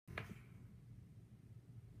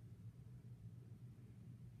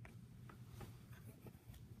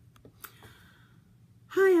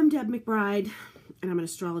Deb McBride, and I'm an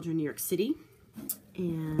astrologer in New York City.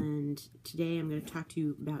 And today I'm going to talk to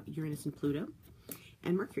you about Uranus and Pluto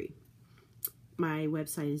and Mercury. My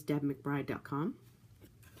website is debmcbride.com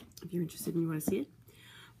if you're interested and you want to see it.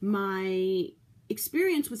 My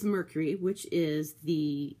experience with Mercury, which is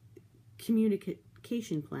the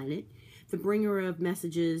communication planet, the bringer of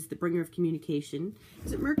messages, the bringer of communication,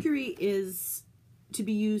 is that Mercury is to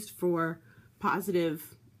be used for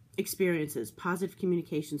positive experiences, positive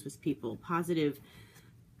communications with people, positive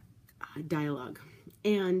dialogue.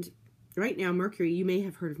 And right now, Mercury, you may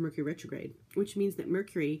have heard of Mercury retrograde, which means that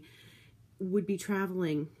Mercury would be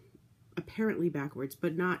traveling apparently backwards,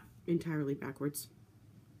 but not entirely backwards,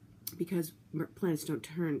 because planets don't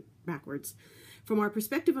turn backwards. From our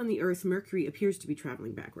perspective on the Earth, Mercury appears to be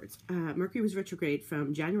traveling backwards. Mercury was retrograde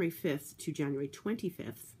from January 5th to January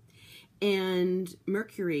 25th. And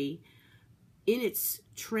Mercury, in its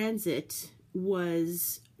transit,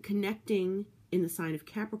 was connecting in the sign of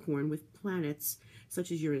Capricorn with planets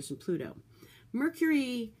such as Uranus and Pluto.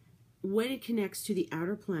 Mercury, when it connects to the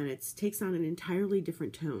outer planets, takes on an entirely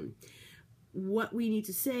different tone. What we need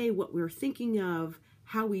to say, what we're thinking of,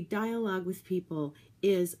 how we dialogue with people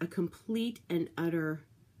is a complete and utter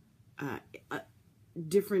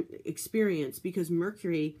different experience, because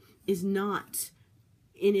Mercury is not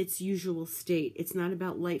in its usual state. It's not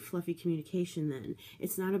about light, fluffy communication then.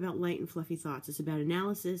 It's not about light and fluffy thoughts. It's about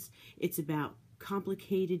analysis. It's about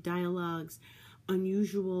complicated dialogues,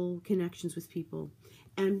 unusual connections with people.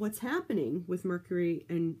 And what's happening with Mercury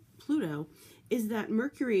and Pluto is that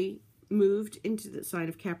Mercury moved into the sign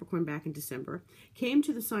of Capricorn back in December, came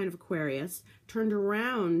to the sign of Aquarius, turned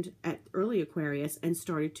around at early Aquarius, and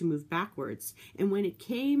started to move backwards. And when it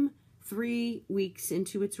came 3 weeks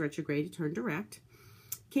into its retrograde, it turned direct,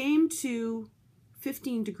 came to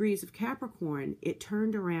 15 degrees of Capricorn, it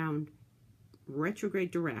turned around retrograde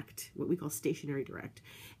direct, what we call stationary direct,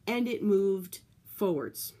 and it moved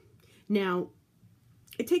forwards. Now,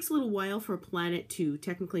 it takes a little while for a planet to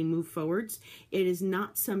technically move forwards. It is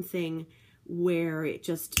not something where it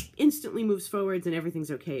just instantly moves forwards and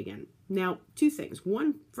everything's okay again. Now, two things.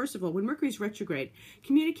 One, first of all, when Mercury's retrograde,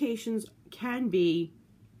 communications can be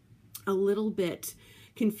a little bit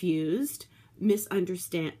confused,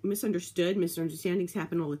 misunderstood. Misunderstandings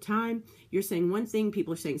happen all the time. You're saying one thing,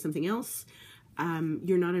 people are saying something else.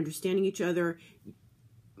 You're not understanding each other.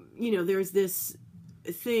 You know, there's this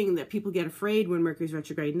thing that people get afraid when Mercury's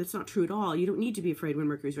retrograde, and that's not true at all. You don't need to be afraid when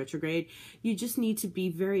Mercury's retrograde. You just need to be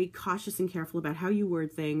very cautious and careful about how you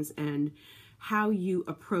word things and how you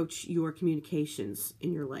approach your communications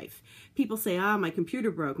in your life. People say, my computer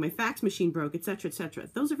broke, my fax machine broke, etc., etc.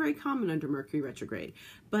 Those are very common under Mercury retrograde.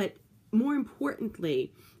 But more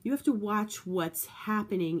importantly, you have to watch what's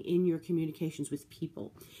happening in your communications with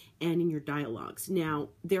people and in your dialogues. Now,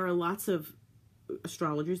 there are lots of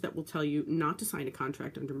astrologers that will tell you not to sign a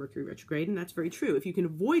contract under Mercury retrograde, and that's very true. If you can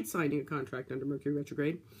avoid signing a contract under Mercury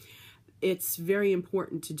retrograde, it's very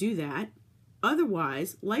important to do that.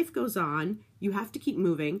 Otherwise, life goes on, you have to keep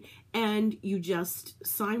moving, and you just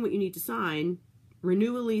sign what you need to sign,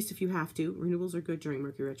 renew a lease if you have to. Renewals are good during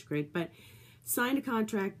Mercury retrograde, but sign a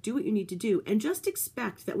contract, do what you need to do, and just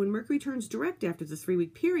expect that when Mercury turns direct after the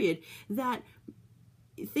 3-week period, that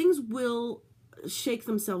things will shake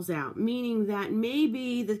themselves out, meaning that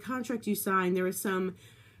maybe the contract you sign, there are some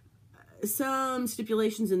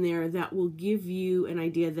stipulations in there that will give you an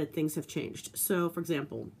idea that things have changed. So, for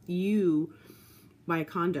example, you buy a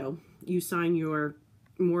condo, you sign your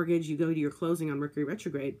mortgage, you go to your closing on Mercury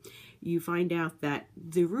retrograde, you find out that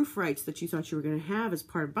the roof rights that you thought you were going to have as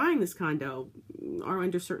part of buying this condo are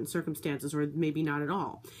under certain circumstances, or maybe not at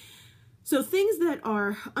all. So things that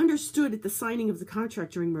are understood at the signing of the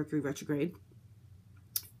contract during Mercury retrograde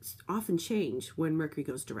often change when Mercury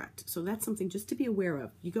goes direct. So that's something just to be aware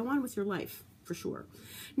of. You go on with your life, for sure.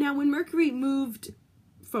 Now, when Mercury moved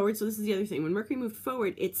forward, so this is the other thing, when Mercury moved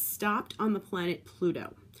forward, it stopped on the planet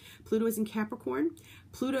Pluto. Pluto is in Capricorn.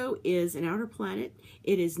 Pluto is an outer planet.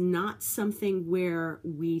 It is not something where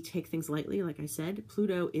we take things lightly, like I said.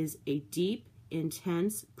 Pluto is a deep,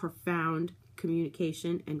 intense, profound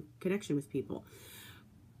communication and connection with people.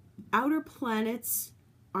 Outer planets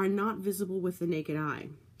are not visible with the naked eye.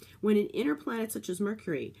 When an inner planet such as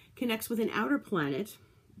Mercury connects with an outer planet,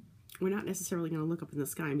 we're not necessarily going to look up in the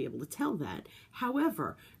sky and be able to tell that.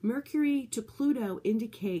 However, Mercury to Pluto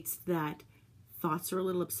indicates that thoughts are a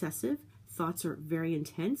little obsessive, thoughts are very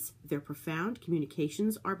intense, they're profound,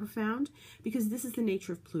 communications are profound, because this is the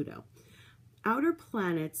nature of Pluto. Outer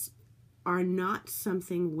planets are not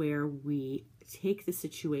something where we take the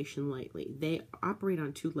situation lightly. They operate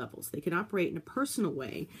on two levels. They can operate in a personal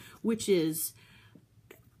way, which is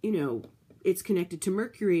you know, it's connected to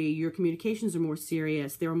Mercury. Your communications are more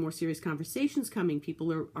serious. There are more serious conversations coming.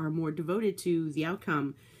 People are more devoted to the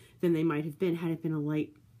outcome than they might have been had it been a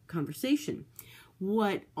light conversation.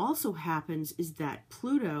 What also happens is that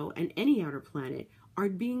Pluto and any outer planet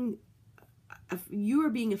you are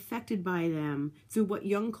being affected by them through what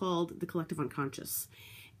Jung called the collective unconscious.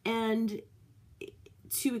 And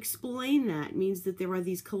to explain that means that there are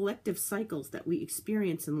these collective cycles that we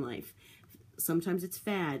experience in life. Sometimes it's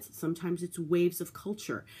fads, sometimes it's waves of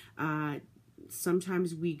culture.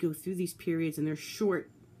 Sometimes we go through these periods and they're shorter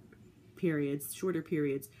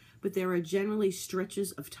periods, but there are generally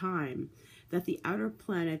stretches of time that the outer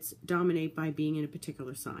planets dominate by being in a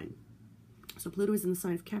particular sign. So Pluto is in the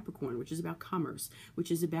sign of Capricorn, which is about commerce,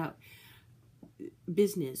 which is about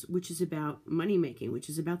business, which is about money making, which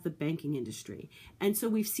is about the banking industry. And so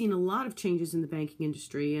we've seen a lot of changes in the banking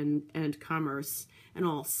industry and commerce and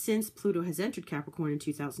all since Pluto has entered Capricorn in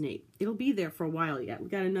 2008. It'll be there for a while yet.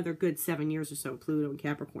 We've got another good 7 years or so, Pluto and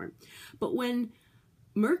Capricorn. But when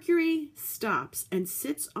Mercury stops and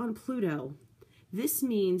sits on Pluto, this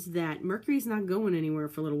means that Mercury's not going anywhere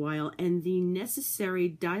for a little while, and the necessary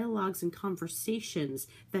dialogues and conversations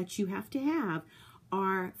that you have to have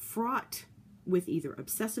are fraught with either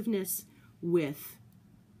obsessiveness, with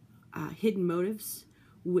hidden motives,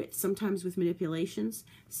 sometimes with manipulations.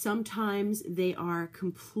 Sometimes they are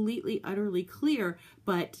completely, utterly clear,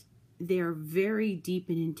 but they're very deep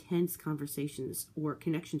and intense conversations or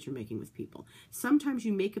connections you're making with people. Sometimes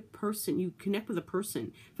you connect with a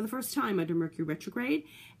person for the first time under Mercury retrograde,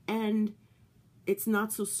 and it's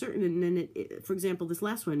not so certain. And then, for example, this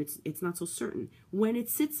last one, it's not so certain. When it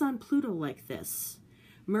sits on Pluto like this,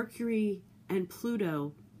 Mercury and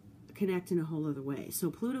Pluto connect in a whole other way. So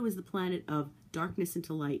Pluto is the planet of darkness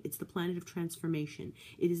into light. It's the planet of transformation.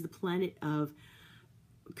 It is the planet of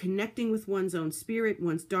connecting with one's own spirit,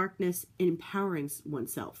 one's darkness, and empowering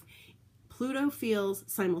oneself. Pluto feels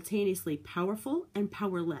simultaneously powerful and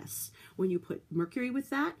powerless. When you put Mercury with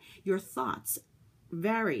that, your thoughts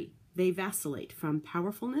vary. They vacillate from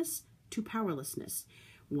powerfulness to powerlessness.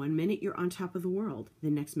 1 minute you're on top of the world, the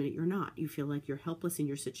next minute you're not. You feel like you're helpless in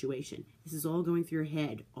your situation. This is all going through your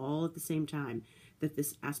head all at the same time that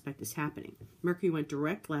this aspect is happening. Mercury went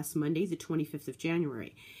direct last Monday, the 25th of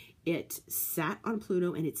January. It sat on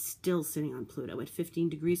Pluto, and it's still sitting on Pluto at 15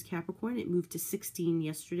 degrees Capricorn. It moved to 16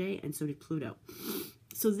 yesterday, and so did Pluto.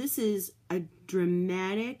 So this is a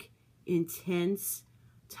dramatic, intense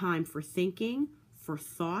time for thinking, for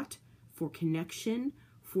thought, for connection,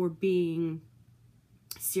 for being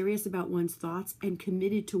serious about one's thoughts and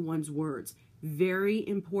committed to one's words. Very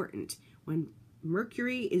important. When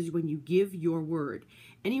Mercury is when you give your word.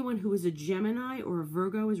 Anyone who is a Gemini or a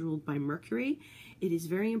Virgo is ruled by Mercury. It is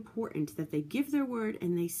very important that they give their word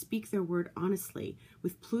and they speak their word honestly.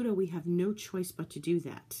 With Pluto, we have no choice but to do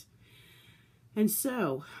that. And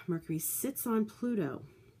so Mercury sits on Pluto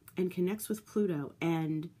and connects with Pluto,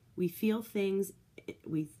 and we feel things,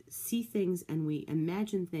 we see things, and we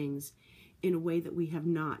imagine things in a way that we have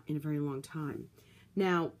not in a very long time.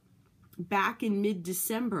 Now, back in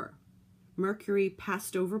mid-December, Mercury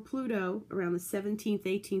passed over Pluto around the 17th,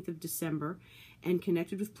 18th of December and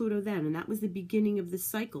connected with Pluto then. And that was the beginning of the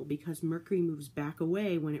cycle, because Mercury moves back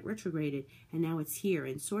away when it retrograded, and now it's here.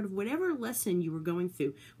 And sort of whatever lesson you were going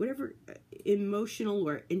through, whatever emotional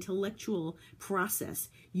or intellectual process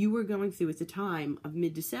you were going through at the time of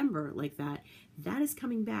mid-December like that, that is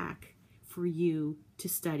coming back for you to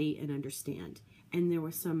study and understand. And there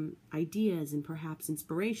were some ideas and perhaps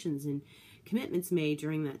inspirations and commitments made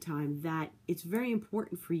during that time that it's very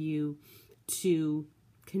important for you to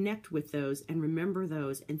connect with those and remember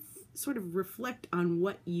those and sort of reflect on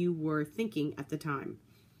what you were thinking at the time.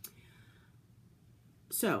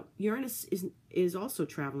 So Uranus is also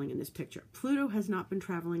traveling in this picture. Pluto has not been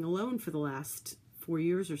traveling alone for the last 4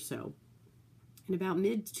 years or so. In about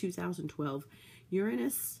mid-2012,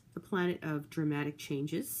 Uranus, the planet of dramatic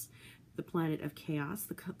changes, the planet of chaos,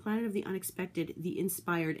 the planet of the unexpected, the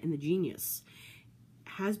inspired, and the genius,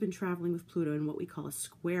 has been traveling with Pluto in what we call a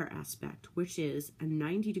square aspect, which is a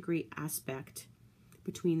 90-degree aspect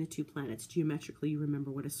between the two planets. Geometrically, you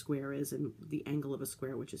remember what a square is and the angle of a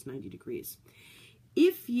square, which is 90 degrees.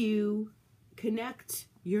 If you connect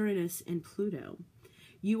Uranus and Pluto,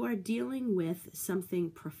 you are dealing with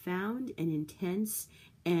something profound and intense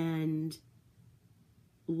and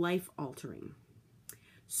life-altering.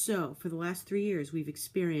 So, for the last 3 years, we've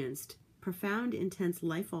experienced profound, intense,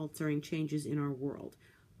 life-altering changes in our world.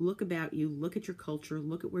 Look about you, look at your culture,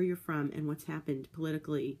 look at where you're from and what's happened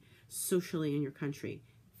politically, socially in your country.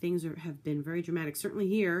 Things have been very dramatic. Certainly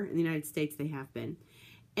here in the United States, they have been.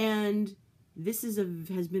 And This has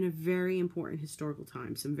been a very important historical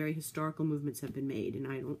time. Some very historical movements have been made, and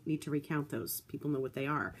I don't need to recount those. People know what they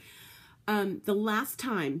are. The last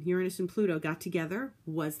time Uranus and Pluto got together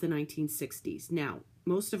was the 1960s. Now,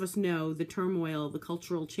 most of us know the turmoil, the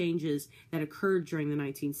cultural changes that occurred during the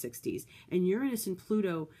 1960s. And Uranus and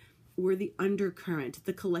Pluto were the undercurrent,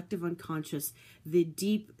 the collective unconscious, the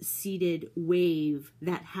deep-seated wave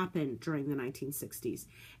that happened during the 1960s.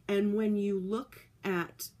 And when you look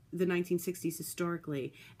at the 1960s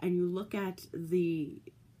historically, and you look at the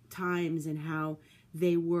times and how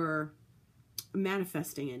they were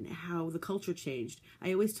manifesting and how the culture changed,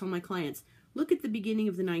 I always tell my clients, look at the beginning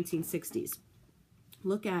of the 1960s.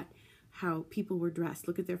 Look at how people were dressed.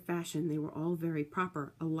 Look at their fashion. They were all very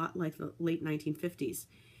proper, a lot like the late 1950s.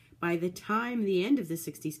 By the time the end of the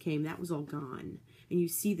 60s came, that was all gone. And you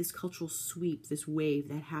see this cultural sweep, this wave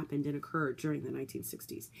that happened and occurred during the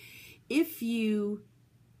 1960s. If you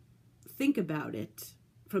think about it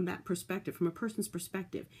from that perspective, from a person's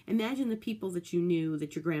perspective, imagine the people that you knew,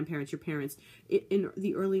 that your grandparents, your parents, in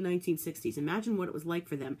the early 1960s. Imagine what it was like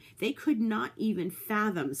for them. They could not even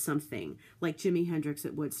fathom something like Jimi Hendrix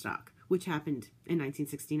at Woodstock, which happened in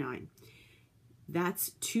 1969.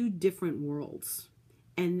 That's two different worlds.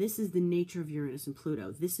 And this is the nature of Uranus and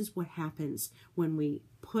Pluto. This is what happens when we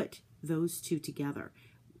put those two together.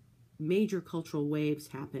 Major cultural waves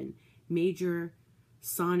happen. Major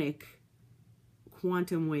sonic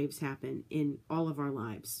quantum waves happen in all of our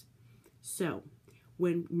lives. So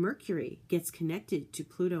when Mercury gets connected to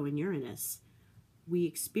Pluto and Uranus, we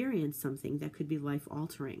experience something that could be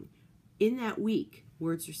life-altering. In that week,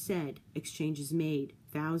 words are said, exchanges made,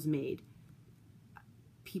 vows made.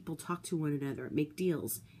 People talk to one another, make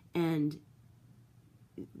deals, and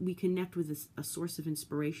we connect with a source of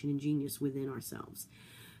inspiration and genius within ourselves.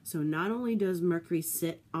 So not only does Mercury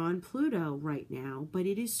sit on Pluto right now, but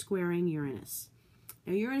it is squaring Uranus.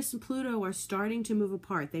 Now, Uranus and Pluto are starting to move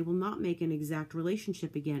apart. They will not make an exact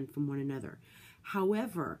relationship again from one another.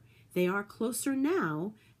 However, they are closer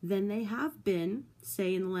now than they have been,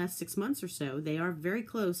 say, in the last 6 months or so. They are very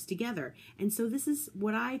close together. And so this is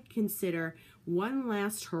what I consider one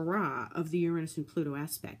last hurrah of the Uranus and Pluto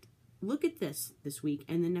aspect. Look at this week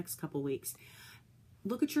and the next couple weeks.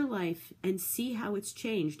 Look at your life and see how it's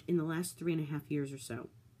changed in the last 3.5 years or so.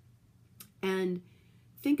 And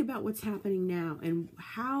think about what's happening now, and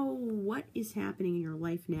how what is happening in your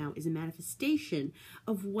life now is a manifestation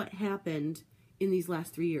of what happened in these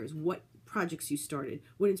last 3 years. What projects you started,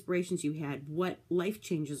 what inspirations you had, what life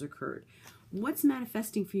changes occurred. What's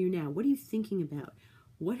manifesting for you now? What are you thinking about?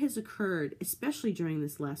 What has occurred, especially during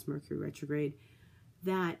this last Mercury retrograde,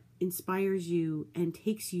 that inspires you and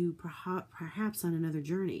takes you perhaps on another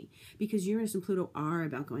journey? Because Uranus and Pluto are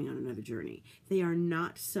about going on another journey. They are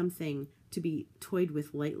not something to be toyed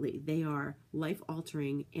with lightly. They are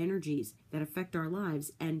life-altering energies that affect our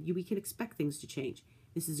lives, and we can expect things to change.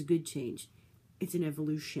 This is a good change. It's an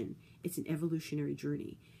evolution. It's an evolutionary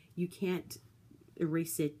journey. You can't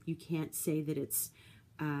erase it. You can't say that it's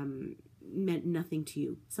meant nothing to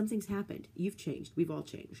you. Something's happened. You've changed. We've all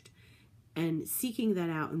changed. And seeking that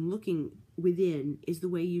out and looking within is the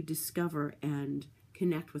way you discover and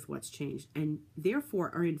connect with what's changed, and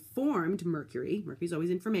therefore are informed. Mercury's always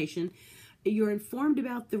information. You're informed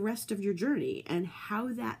about the rest of your journey and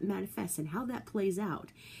how that manifests and how that plays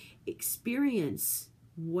out. Experience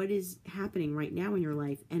what is happening right now in your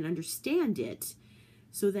life and understand it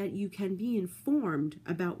so that you can be informed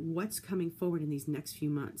about what's coming forward in these next few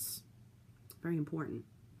months. Very important.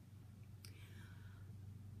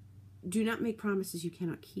 Do not make promises you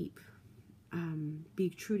cannot keep. Be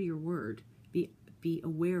true to your word. Be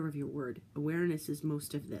aware of your word. Awareness is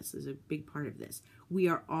most of this, is a big part of this. We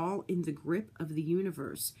are all in the grip of the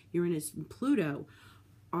universe. Uranus and Pluto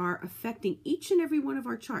are affecting each and every one of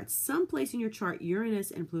our charts. Someplace in your chart,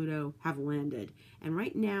 Uranus and Pluto have landed. And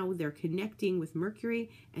right now, they're connecting with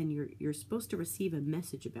Mercury, and you're supposed to receive a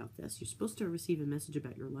message about this. You're supposed to receive a message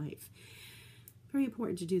about your life. Very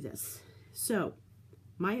important to do this. So,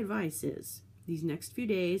 my advice is, these next few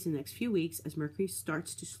days and next few weeks, as Mercury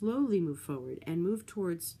starts to slowly move forward and move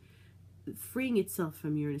towards freeing itself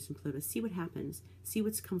from Uranus and Pluto, see what happens. See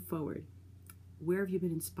what's come forward. Where have you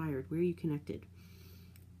been inspired? Where are you connected?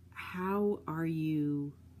 How are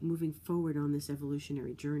you moving forward on this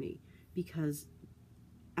evolutionary journey? Because,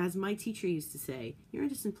 as my teacher used to say,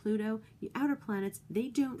 Uranus and Pluto, the outer planets, they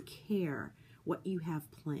don't care what you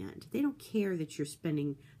have planned. They don't care that you're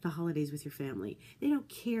spending the holidays with your family. They don't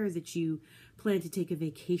care that you plan to take a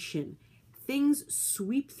vacation. Things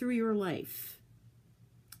sweep through your life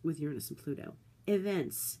with Uranus and Pluto.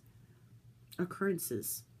 Events,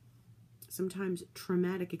 occurrences, sometimes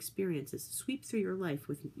traumatic experiences sweep through your life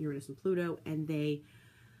with Uranus and Pluto, and they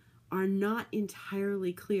are not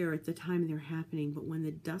entirely clear at the time they're happening, but when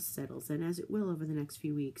the dust settles, and as it will over the next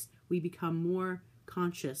few weeks, we become more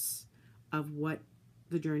conscious of what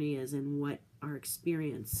the journey is and what our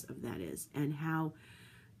experience of that is, and how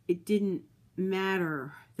it didn't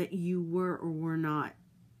matter that you were or were not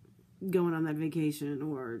going on that vacation,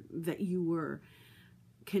 or that you were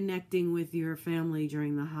connecting with your family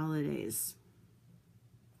during the holidays.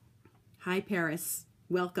 Hi, Paris.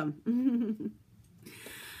 Welcome.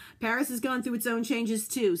 Paris has gone through its own changes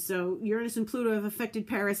too, so Uranus and Pluto have affected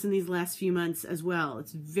Paris in these last few months as well.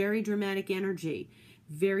 It's very dramatic energy,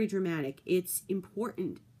 very dramatic. It's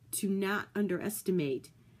important to not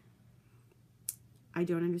underestimate. I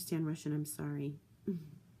don't understand Russian, I'm sorry.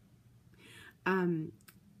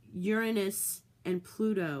 Uranus and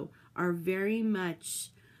Pluto are very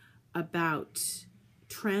much about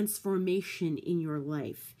transformation in your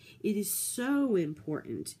life. It is so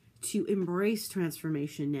important to embrace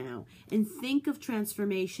transformation now and think of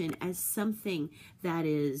transformation as something that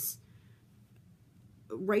is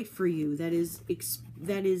right for you, that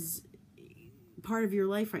is part of your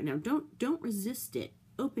life right now. Don't resist it.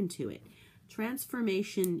 Open to it.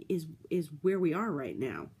 Transformation is where we are right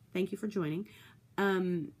now. Thank you for joining.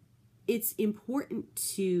 It's important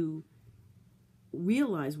to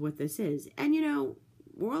realize what this is. And you know,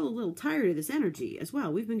 we're all a little tired of this energy as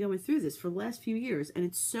well. We've been going through this for the last few years, and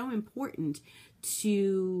it's so important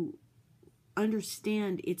to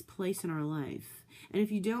understand its place in our life. And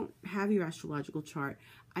if you don't have your astrological chart,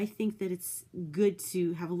 I think that it's good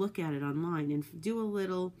to have a look at it online and do a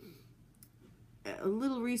little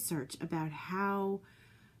research about how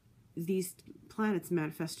these planets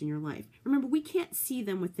manifest in your life. Remember, we can't see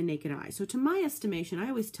them with the naked eye. So to my estimation, I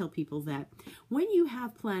always tell people that when you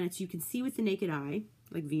have planets you can see with the naked eye,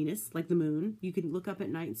 like Venus, like the moon, you can look up at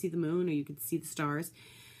night and see the moon, or you can see the stars.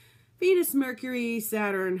 Venus, Mercury,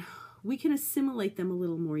 Saturn, we can assimilate them a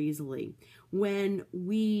little more easily. When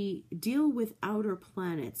we deal with outer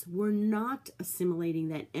planets, we're not assimilating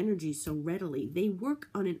that energy so readily. They work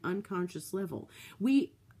on an unconscious level.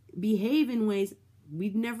 We behave in ways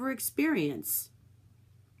we'd never experience.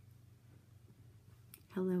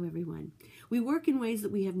 Hello, everyone. We work in ways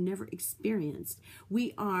that we have never experienced.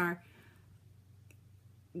 We are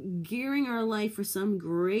gearing our life for some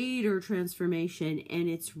greater transformation, and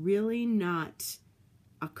it's really not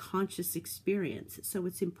a conscious experience. So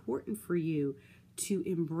it's important for you to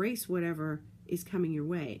embrace whatever is coming your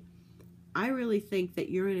way. I really think that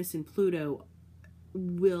Uranus and Pluto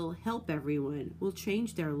will help everyone, will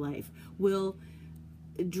change their life, will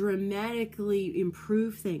dramatically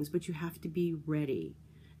improve things, but you have to be ready,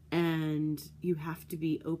 and you have to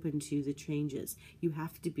be open to the changes. You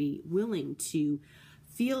have to be willing to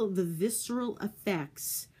feel the visceral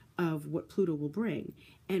effects of what Pluto will bring.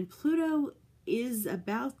 And Pluto is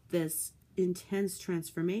about this intense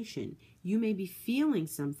transformation. You may be feeling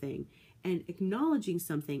something and acknowledging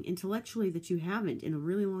something intellectually that you haven't in a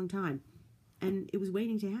really long time, and it was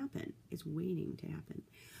waiting to happen. It's waiting to happen.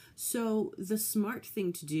 So the smart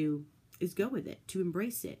thing to do is go with it, to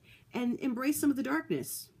embrace it, and embrace some of the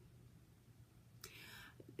darkness.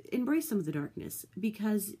 Embrace some of the darkness,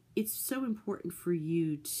 because it's so important for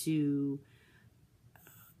you to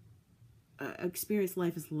experience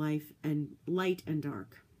life as life, and light and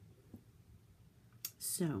dark.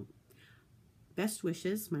 So, best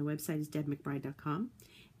wishes. My website is debmcbride.com,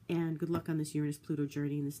 and good luck on this Uranus-Pluto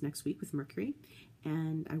journey in this next week with Mercury,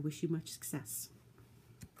 and I wish you much success.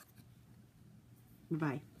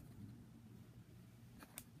 Bye.